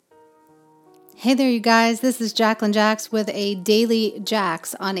Hey there, you guys. This is Jacqueline Jax with a Daily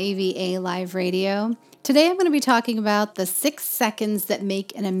Jax on AVA Live Radio. Today I'm going to be talking about the 6 seconds that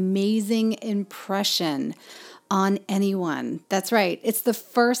make an amazing impression on anyone. That's right. It's the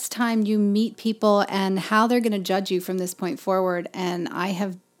first time you meet people and how they're going to judge you from this point forward. And I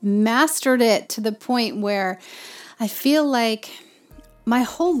have mastered it to the point where I feel like my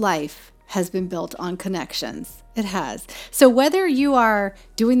whole life has been built on connections. It has. So whether you are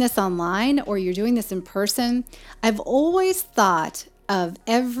doing this online or you're doing this in person, I've always thought of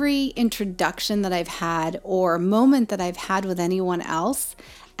every introduction that I've had or moment that I've had with anyone else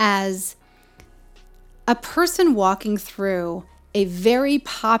as a person walking through a very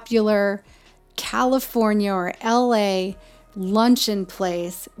popular California or LA luncheon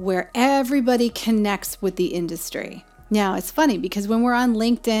place where everybody connects with the industry. Now, it's funny because when we're on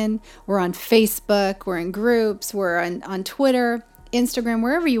LinkedIn, we're on Facebook, we're in groups, we're on Twitter, Instagram,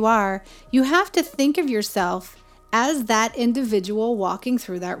 wherever you are, you have to think of yourself as that individual walking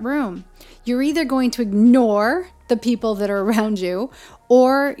through that room. You're either going to ignore the people that are around you,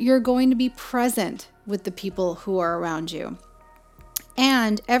 or you're going to be present with the people who are around you.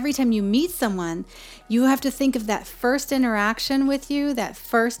 And every time you meet someone, you have to think of that first interaction with you, that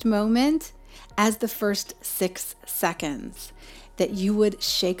first moment, as the first 6 seconds that you would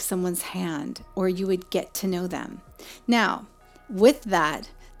shake someone's hand or you would get to know them. Now, with that,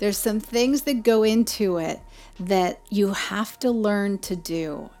 there's some things that go into it that you have to learn to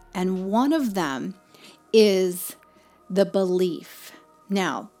do. And one of them is the belief.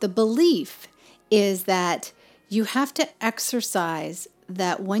 Now, the belief is that you have to exercise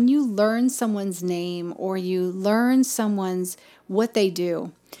that when you learn someone's name or you learn what they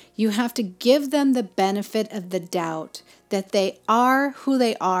do, you have to give them the benefit of the doubt that they are who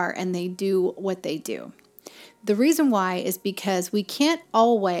they are and they do what they do. The reason why is because we can't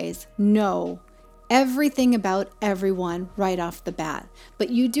always know everything about everyone right off the bat, but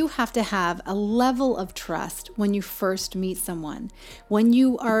you do have to have a level of trust when you first meet someone. When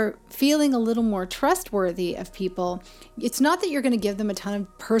you are feeling a little more trustworthy of people, it's not that you're going to give them a ton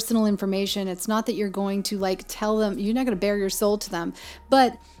of personal information. It's not that you're going to tell them, you're not going to bare your soul to them,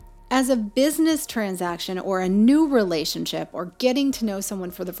 but as a business transaction or a new relationship or getting to know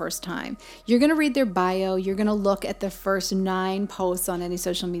someone for the first time, you're going to read their bio, you're going to look at the first 9 posts on any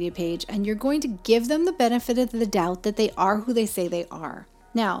social media page, and you're going to give them the benefit of the doubt that they are who they say they are.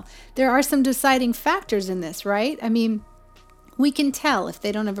 Now, there are some deciding factors in this, right? I mean, we can tell if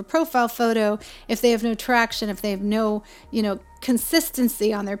they don't have a profile photo, if they have no traction, if they have no,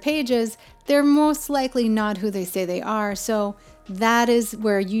 consistency on their pages, they're most likely not who they say they are. So that is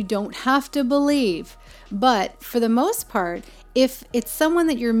where you don't have to believe. But for the most part, if it's someone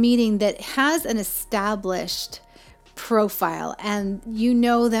that you're meeting that has an established profile and you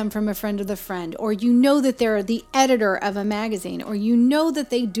know them from a friend of the friend, or you know that they're the editor of a magazine, or you know that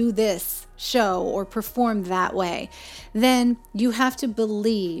they do this show or perform that way, then you have to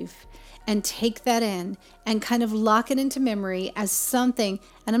believe and take that in and kind of lock it into memory as something.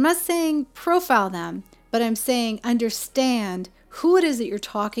 And I'm not saying profile them, but I'm saying understand who it is that you're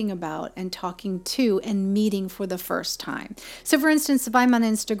talking about and talking to and meeting for the first time. So for instance, if I'm on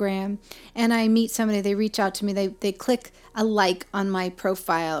Instagram and I meet somebody, they reach out to me, they click a like on my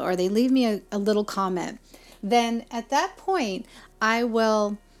profile or they leave me a little comment, then at that point, I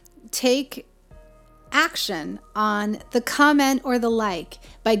will take action on the comment or the like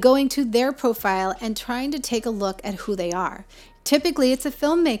by going to their profile and trying to take a look at who they are. Typically, it's a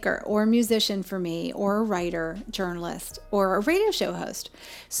filmmaker or a musician for me, or a writer, journalist, or a radio show host.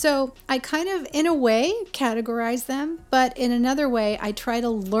 So I kind of, in a way, categorize them, but in another way, I try to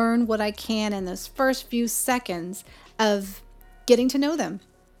learn what I can in those first few seconds of getting to know them.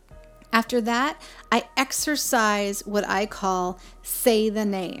 After that, I exercise what I call say the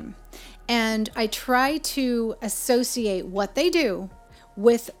name. And I try to associate what they do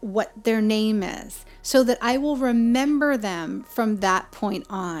with what their name is so that I will remember them from that point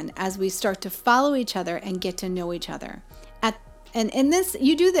on as we start to follow each other and get to know each other. And in this,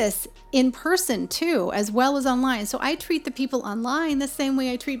 you do this in person too, as well as online. So I treat the people online the same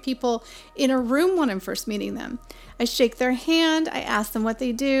way I treat people in a room when I'm first meeting them. I shake their hand, I ask them what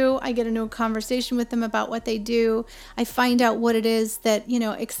they do, I get into a conversation with them about what they do, I find out what it is that,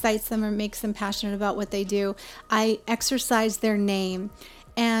 excites them or makes them passionate about what they do. I exercise their name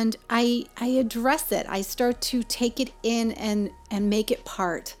and I address it. I start to take it in and make it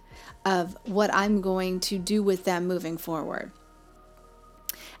part of what I'm going to do with them moving forward.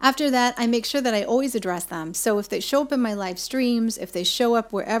 After that, I make sure that I always address them. So if they show up in my live streams, if they show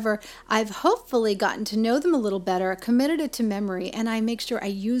up wherever, I've hopefully gotten to know them a little better, committed it to memory, and I make sure I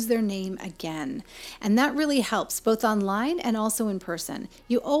use their name again. And that really helps both online and also in person.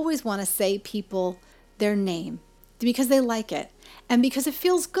 You always want to say people their name because they like it and because it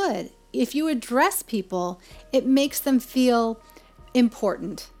feels good. If you address people, it makes them feel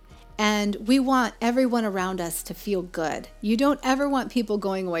important. And we want everyone around us to feel good. You don't ever want people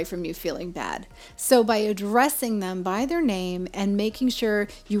going away from you feeling bad. So by addressing them by their name and making sure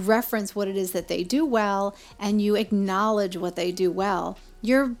you reference what it is that they do well and you acknowledge what they do well,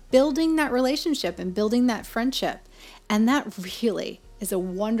 you're building that relationship and building that friendship. And that really is a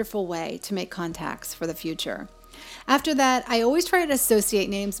wonderful way to make contacts for the future. After that, I always try to associate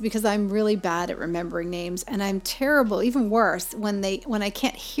names because I'm really bad at remembering names, and I'm terrible, even worse, when I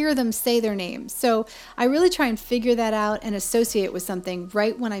can't hear them say their name. So I really try and figure that out and associate with something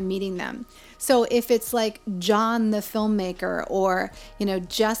right when I'm meeting them. So if it's like John the filmmaker or,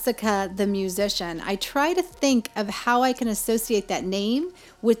 Jessica the musician, I try to think of how I can associate that name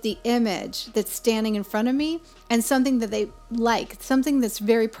with the image that's standing in front of me and something that they like, something that's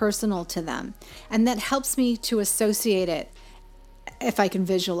very personal to them. And that helps me to associate it if I can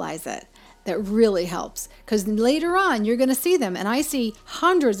visualize it. That really helps because later on you're going to see them, and I see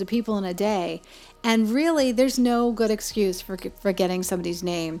hundreds of people in a day, and really there's no good excuse for forgetting somebody's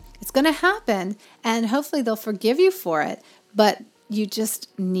name. It's going to happen, and hopefully they'll forgive you for it, but you just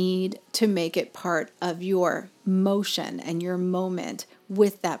need to make it part of your motion and your moment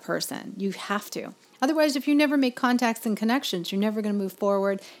with that person. You have to. Otherwise, if you never make contacts and connections, you're never going to move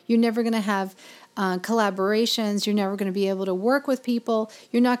forward. You're never going to have collaborations. You're never going to be able to work with people.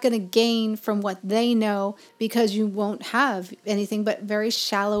 You're not going to gain from what they know because you won't have anything but very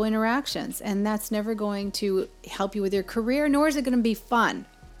shallow interactions. And that's never going to help you with your career, nor is it going to be fun.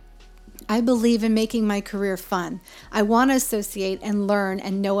 I believe in making my career fun. I want to associate and learn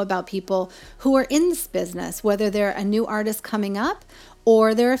and know about people who are in this business, whether they're a new artist coming up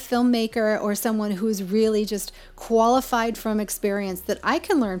or they're a filmmaker or someone who's really just qualified from experience that I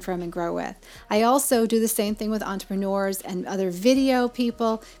can learn from and grow with. I also do the same thing with entrepreneurs and other video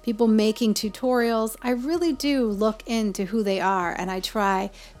people making tutorials. I really do look into who they are, and I try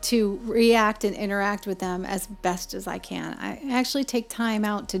to react and interact with them as best as I can. I actually take time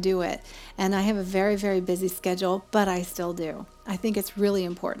out to do it, and I have a very, very busy schedule, but I still do. I think it's really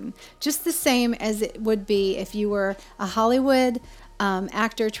important. Just the same as it would be if you were a Hollywood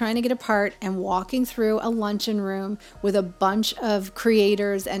actor trying to get a part and walking through a luncheon room with a bunch of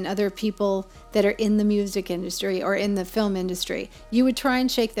creators and other people that are in the music industry or in the film industry. You would try and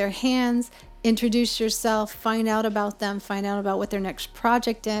shake their hands, introduce yourself, find out about them, find out about what their next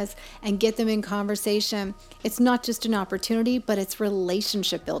project is, and get them in conversation. It's not just an opportunity, but it's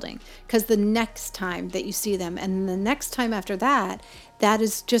relationship building, because the next time that you see them and the next time after that, that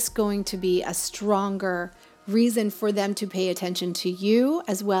is just going to be a stronger reason for them to pay attention to you,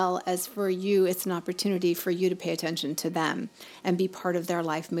 as well as for you, it's an opportunity for you to pay attention to them and be part of their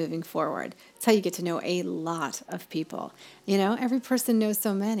life moving forward. It's how you get to know a lot of people. Every person knows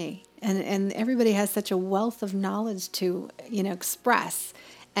so many, and everybody has such a wealth of knowledge to, express.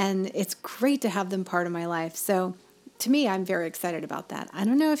 And it's great to have them part of my life. So to me, I'm very excited about that. I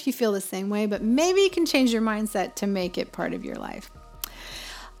don't know if you feel the same way, but maybe you can change your mindset to make it part of your life.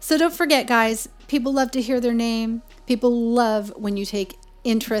 So don't forget, guys, people love to hear their name. People love when you take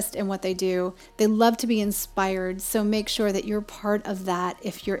interest in what they do. They love to be inspired. So make sure that you're part of that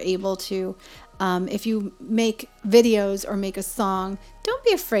if you're able to. If you make videos or make a song, don't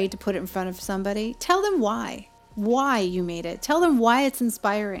be afraid to put it in front of somebody. Tell them why you made it. Tell them why it's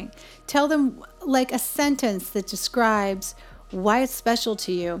inspiring. Tell them like a sentence that describes why it's special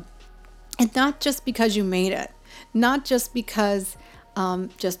to you. And not just because you made it. Not just because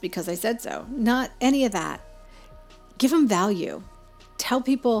I said so. Not any of that. Give them value. Tell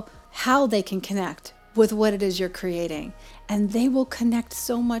people how they can connect with what it is you're creating. And they will connect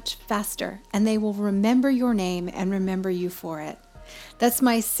so much faster. And they will remember your name and remember you for it. That's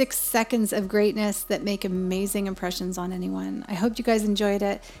my 6 seconds of greatness that make amazing impressions on anyone. I hope you guys enjoyed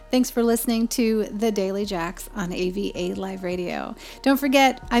it. Thanks for listening to The Daily Jax on AVA Live Radio. Don't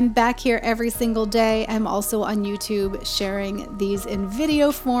forget, I'm back here every single day. I'm also on YouTube sharing these in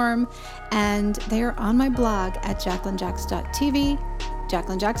video form, and they're on my blog at JacquelineJax.tv,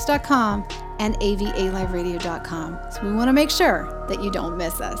 JacquelineJax.com, and AVALiveradio.com. So we want to make sure that you don't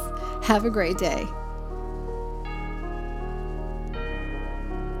miss us. Have a great day.